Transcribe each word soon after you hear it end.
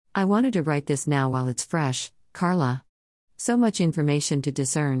I wanted to write this now while it's fresh, Carla. So much information to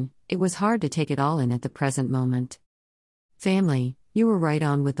discern, it was hard to take it all in at the present moment. Family, you were right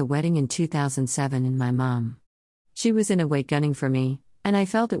on with the wedding in 2007 and my mom. She was in a way gunning for me, and I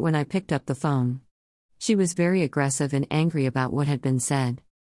felt it when I picked up the phone. She was very aggressive and angry about what had been said.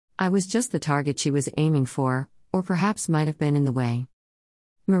 I was just the target she was aiming for, or perhaps might have been in the way.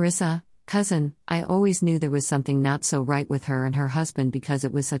 Marissa, cousin, I always knew there was something not so right with her and her husband because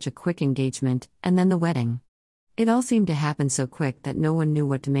it was such a quick engagement, and then the wedding. It all seemed to happen so quick that no one knew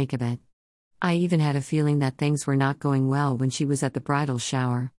what to make of it. I even had a feeling that things were not going well when she was at the bridal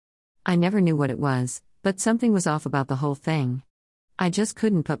shower. I never knew what it was, but something was off about the whole thing. I just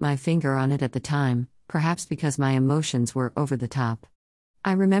couldn't put my finger on it at the time, perhaps because my emotions were over the top.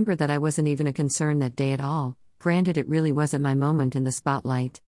 I remember that I wasn't even a concern that day at all, granted it really wasn't my moment in the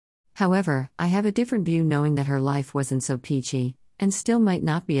spotlight. However, I have a different view knowing that her life wasn't so peachy, and still might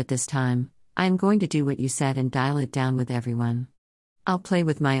not be at this time. I am going to do what you said and dial it down with everyone. I'll play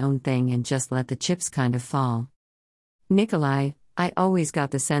with my own thing and just let the chips kind of fall. Nikolai, I always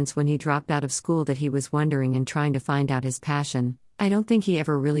got the sense when he dropped out of school that he was wondering and trying to find out his passion. I don't think he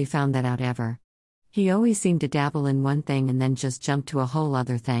ever really found that out ever. He always seemed to dabble in one thing and then just jump to a whole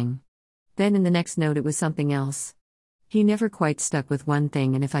other thing. Then in the next note it was something else. He never quite stuck with one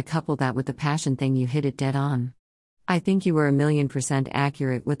thing, and if I couple that with the passion thing, you hit it dead on. I think you were 1,000,000%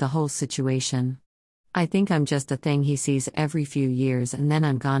 accurate with the whole situation. I think I'm just a thing he sees every few years and then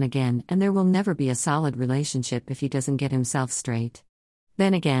I'm gone again, and there will never be a solid relationship if he doesn't get himself straight.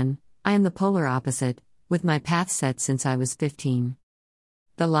 Then again, I am the polar opposite, with my path set since I was 15.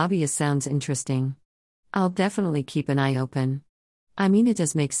 The lobbyist sounds interesting. I'll definitely keep an eye open. I mean, it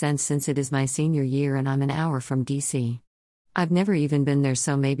does make sense since it is my senior year and I'm an hour from DC. I've never even been there,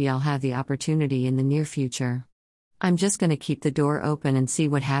 so maybe I'll have the opportunity in the near future. I'm just gonna keep the door open and see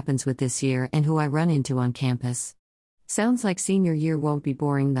what happens with this year and who I run into on campus. Sounds like senior year won't be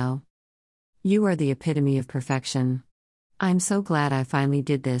boring though. You are the epitome of perfection. I'm so glad I finally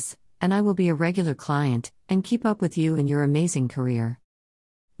did this, and I will be a regular client and keep up with you and your amazing career.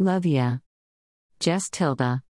 Love ya. Jess Tilda.